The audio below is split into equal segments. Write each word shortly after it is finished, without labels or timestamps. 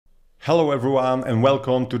Hello everyone and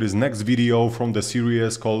welcome to this next video from the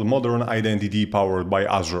series called Modern Identity powered by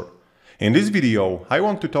Azure. In this video, I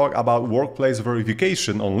want to talk about workplace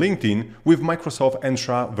verification on LinkedIn with Microsoft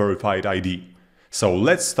Entra Verified ID. So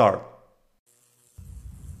let's start.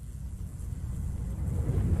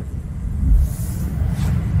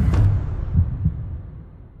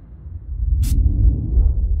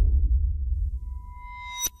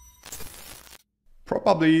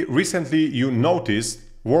 Probably recently you noticed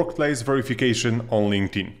workplace verification on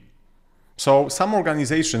LinkedIn. So some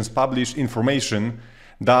organizations publish information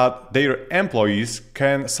that their employees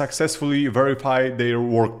can successfully verify their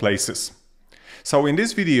workplaces. So in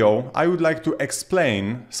this video, I would like to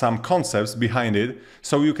explain some concepts behind it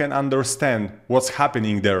so you can understand what's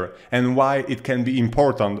happening there and why it can be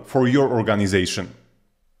important for your organization.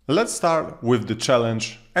 Let's start with the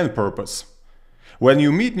challenge and purpose. When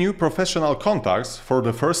you meet new professional contacts for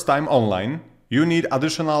the first time online, you need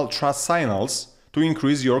additional trust signals to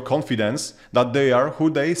increase your confidence that they are who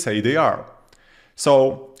they say they are.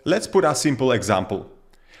 So let's put a simple example.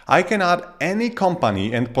 I can add any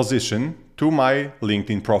company and position to my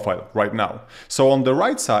LinkedIn profile right now. So on the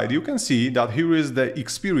right side, you can see that here is the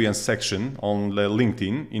experience section on the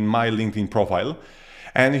LinkedIn in my LinkedIn profile.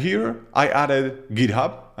 And here I added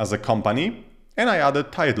GitHub as a company and I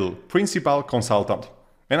added title, Principal Consultant.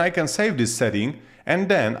 And I can save this setting. And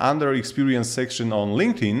then under experience section on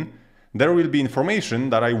LinkedIn, there will be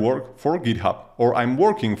information that I work for GitHub or I'm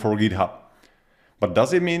working for GitHub. But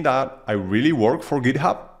does it mean that I really work for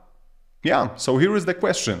GitHub? Yeah, so here is the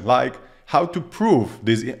question, like how to prove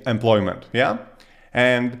this employment, yeah?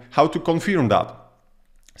 And how to confirm that.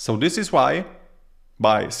 So this is why,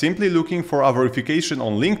 by simply looking for a verification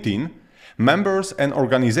on LinkedIn, members and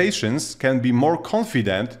organizations can be more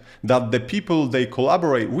confident that the people they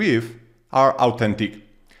collaborate with are authentic.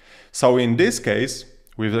 So in this case,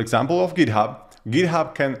 with the example of GitHub,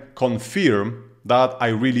 GitHub can confirm that I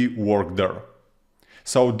really work there.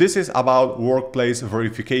 So this is about workplace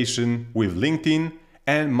verification with LinkedIn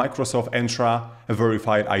and Microsoft Entra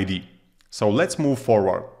Verified ID. So let's move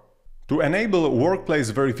forward. To enable workplace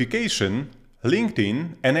verification,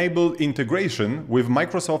 LinkedIn enabled integration with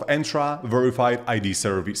Microsoft Entra Verified ID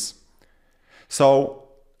service. So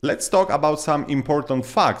let's talk about some important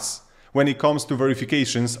facts when it comes to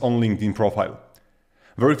verifications on LinkedIn profile.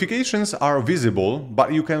 Verifications are visible,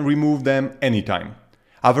 but you can remove them anytime.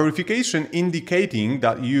 A verification indicating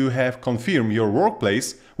that you have confirmed your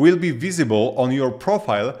workplace will be visible on your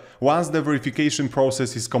profile once the verification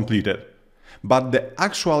process is completed. But the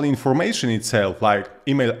actual information itself, like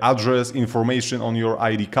email address, information on your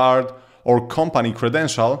ID card, or company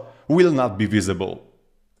credential, will not be visible.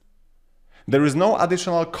 There is no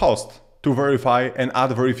additional cost to verify and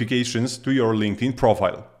add verifications to your LinkedIn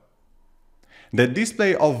profile. The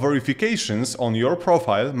display of verifications on your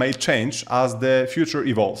profile may change as the future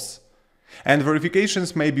evolves, and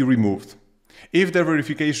verifications may be removed if the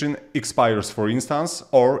verification expires, for instance,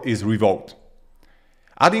 or is revoked.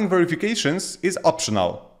 Adding verifications is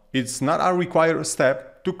optional. It's not a required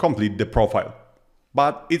step to complete the profile,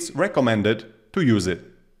 but it's recommended to use it.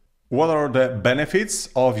 What are the benefits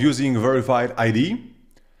of using Verified ID?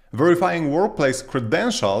 Verifying workplace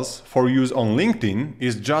credentials for use on LinkedIn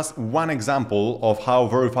is just one example of how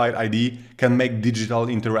Verified ID can make digital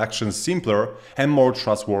interactions simpler and more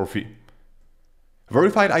trustworthy.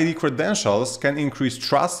 Verified ID credentials can increase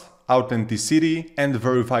trust, authenticity, and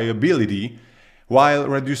verifiability while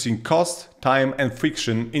reducing cost, time, and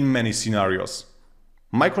friction in many scenarios.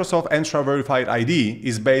 Microsoft Entra Verified ID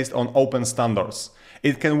is based on open standards.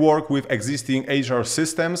 It can work with existing HR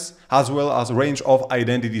systems as well as a range of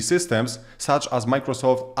identity systems such as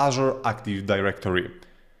Microsoft Azure Active Directory.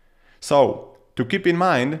 So, to keep in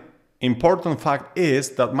mind, important fact is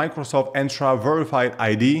that Microsoft Entra Verified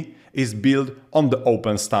ID is built on the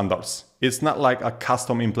open standards. It's not like a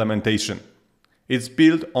custom implementation. It's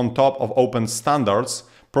built on top of open standards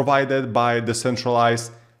provided by the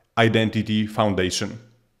centralized Identity Foundation.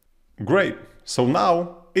 Great, so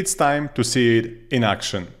now it's time to see it in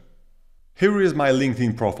action. Here is my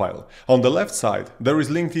LinkedIn profile. On the left side, there is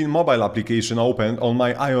LinkedIn mobile application opened on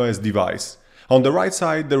my iOS device. On the right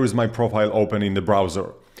side, there is my profile open in the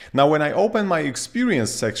browser. Now, when I open my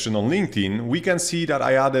experience section on LinkedIn, we can see that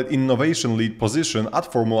I added innovation lead position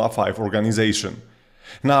at Formula 5 organization.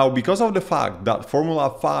 Now, because of the fact that Formula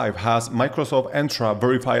 5 has Microsoft Entra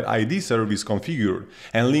Verified ID service configured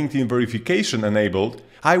and LinkedIn verification enabled,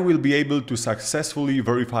 I will be able to successfully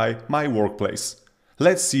verify my workplace.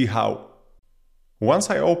 Let's see how.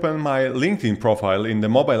 Once I open my LinkedIn profile in the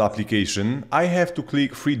mobile application, I have to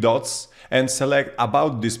click three dots and select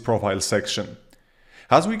About this profile section.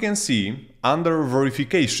 As we can see, under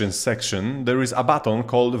Verification section, there is a button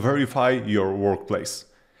called Verify Your Workplace.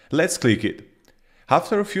 Let's click it.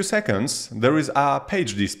 After a few seconds, there is a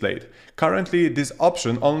page displayed. Currently, this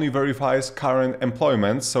option only verifies current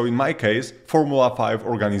employment, so in my case, Formula 5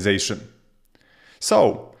 organization.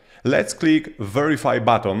 So, let's click Verify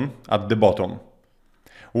button at the bottom.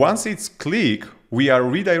 Once it's clicked, we are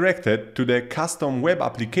redirected to the custom web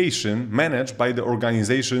application managed by the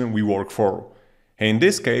organization we work for. In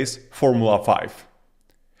this case, Formula 5.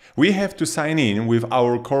 We have to sign in with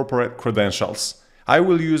our corporate credentials. I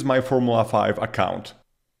will use my Formula 5 account.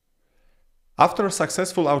 After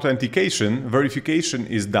successful authentication, verification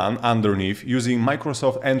is done underneath using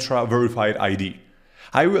Microsoft Entra Verified ID.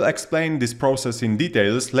 I will explain this process in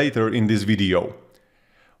details later in this video.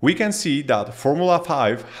 We can see that Formula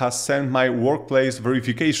 5 has sent my workplace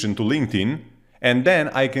verification to LinkedIn, and then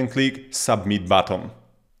I can click Submit button.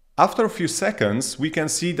 After a few seconds, we can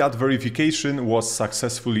see that verification was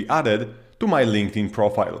successfully added to my LinkedIn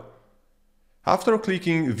profile. After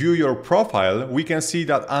clicking View Your Profile, we can see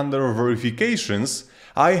that under Verifications,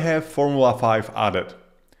 I have Formula 5 added.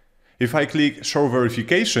 If I click Show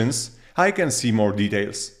Verifications, I can see more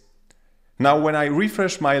details. Now, when I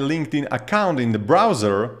refresh my LinkedIn account in the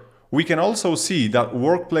browser, we can also see that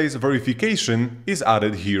Workplace Verification is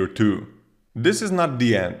added here too. This is not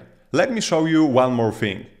the end. Let me show you one more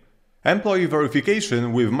thing. Employee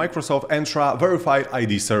verification with Microsoft Entra Verified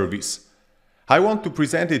ID service. I want to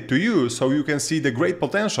present it to you so you can see the great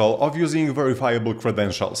potential of using verifiable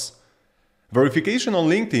credentials. Verification on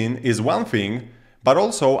LinkedIn is one thing, but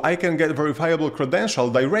also I can get verifiable credential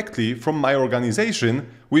directly from my organization,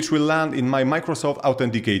 which will land in my Microsoft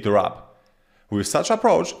Authenticator app. With such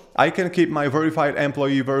approach, I can keep my verified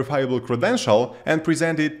employee verifiable credential and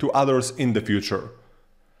present it to others in the future.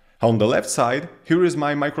 On the left side, here is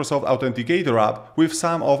my Microsoft Authenticator app with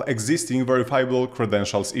some of existing verifiable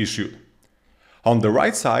credentials issued. On the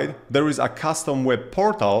right side, there is a custom web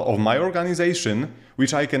portal of my organization,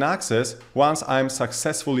 which I can access once I'm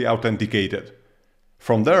successfully authenticated.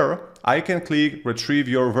 From there, I can click Retrieve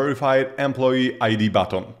Your Verified Employee ID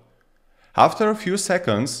button. After a few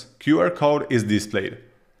seconds, QR code is displayed.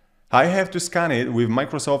 I have to scan it with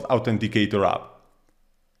Microsoft Authenticator app.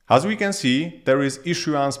 As we can see, there is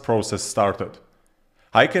issuance process started.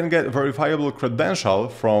 I can get verifiable credential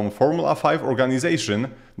from Formula 5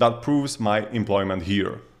 organization that proves my employment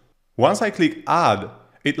here. Once I click Add,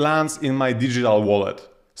 it lands in my digital wallet,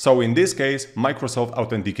 so in this case, Microsoft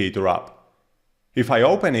Authenticator app. If I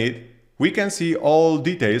open it, we can see all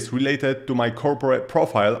details related to my corporate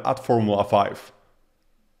profile at Formula 5.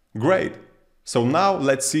 Great! So now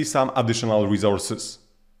let's see some additional resources.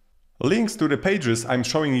 Links to the pages I'm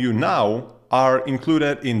showing you now are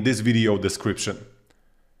included in this video description.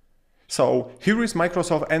 So here is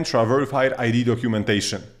Microsoft Entra Verified ID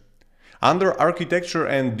documentation. Under Architecture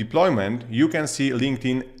and Deployment, you can see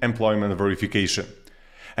LinkedIn Employment Verification.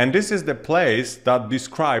 And this is the place that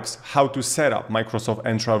describes how to set up Microsoft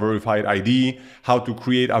Entra Verified ID, how to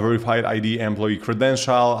create a Verified ID employee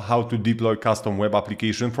credential, how to deploy custom web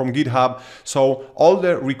application from GitHub. So all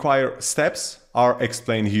the required steps are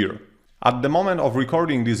explained here. At the moment of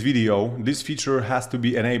recording this video, this feature has to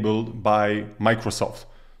be enabled by Microsoft.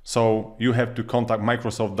 So you have to contact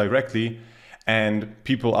Microsoft directly, and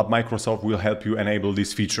people at Microsoft will help you enable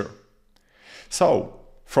this feature. So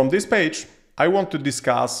from this page, I want to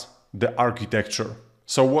discuss the architecture.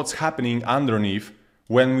 So what's happening underneath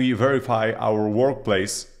when we verify our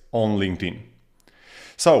workplace on LinkedIn.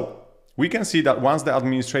 So we can see that once the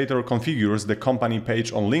administrator configures the company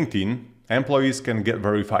page on LinkedIn, employees can get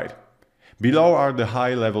verified. Below are the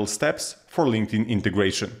high-level steps for LinkedIn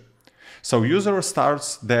integration. So user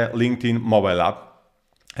starts the LinkedIn mobile app,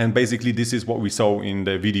 and basically this is what we saw in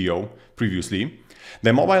the video previously.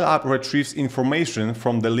 The mobile app retrieves information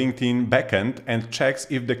from the LinkedIn backend and checks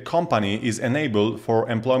if the company is enabled for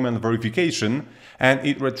employment verification, and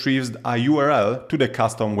it retrieves a URL to the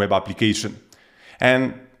custom web application.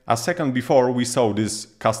 And a second before we saw this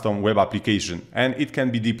custom web application, and it can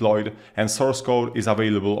be deployed, and source code is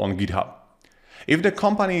available on GitHub. If the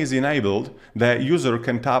company is enabled, the user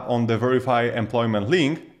can tap on the Verify Employment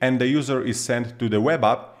link and the user is sent to the web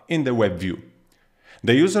app in the web view.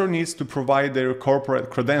 The user needs to provide their corporate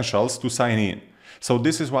credentials to sign in. So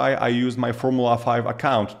this is why I used my Formula 5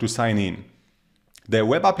 account to sign in. The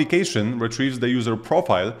web application retrieves the user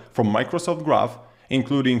profile from Microsoft Graph,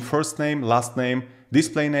 including first name, last name,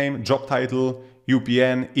 display name, job title,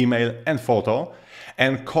 UPN, email, and photo,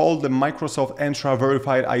 and call the Microsoft Entra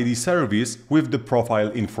Verified ID service with the profile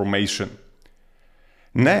information.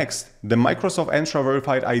 Next, the Microsoft Entra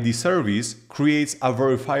Verified ID service creates a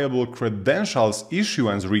verifiable credentials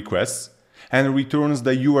issuance request and returns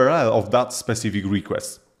the URL of that specific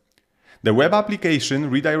request. The web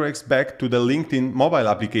application redirects back to the LinkedIn mobile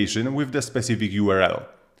application with the specific URL.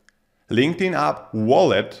 LinkedIn app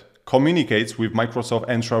wallet communicates with Microsoft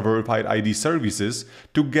Entra Verified ID services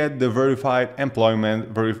to get the verified employment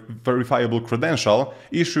verifiable credential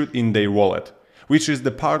issued in their wallet, which is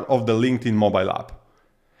the part of the LinkedIn mobile app.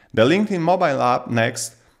 The LinkedIn mobile app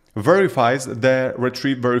next verifies the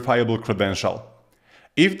retrieved verifiable credential.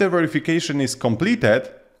 If the verification is completed,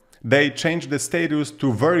 they change the status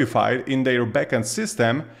to verified in their backend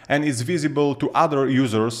system and is visible to other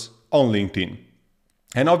users on LinkedIn.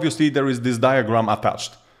 And obviously there is this diagram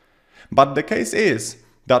attached. But the case is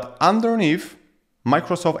that underneath,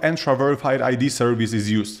 Microsoft Entra Verified ID service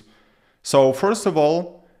is used. So first of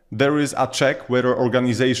all, there is a check whether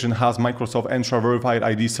organization has Microsoft Entra Verified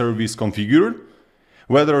ID service configured,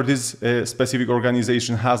 whether this specific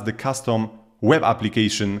organization has the custom web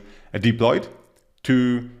application deployed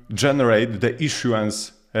to generate the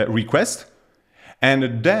issuance request.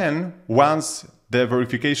 And then once the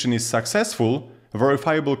verification is successful,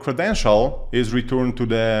 verifiable credential is returned to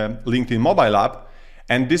the LinkedIn mobile app.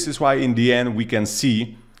 And this is why in the end we can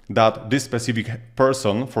see that this specific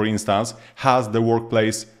person, for instance, has the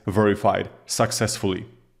workplace verified successfully.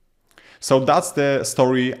 So that's the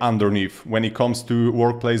story underneath when it comes to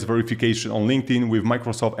workplace verification on LinkedIn with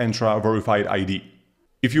Microsoft Entra Verified ID.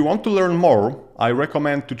 If you want to learn more, I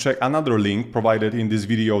recommend to check another link provided in this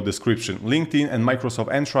video description. LinkedIn and Microsoft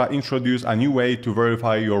Entra introduce a new way to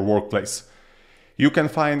verify your workplace. You can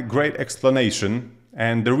find great explanation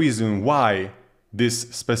and the reason why this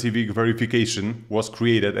specific verification was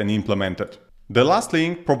created and implemented. The last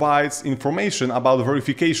link provides information about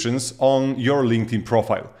verifications on your LinkedIn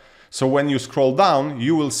profile. So when you scroll down,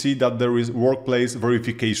 you will see that there is workplace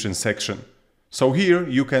verification section. So here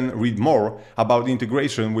you can read more about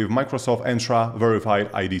integration with Microsoft Entra Verified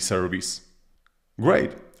ID service.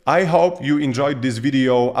 Great! I hope you enjoyed this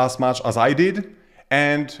video as much as I did,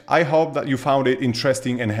 and I hope that you found it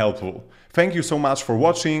interesting and helpful. Thank you so much for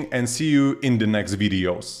watching and see you in the next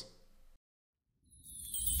videos.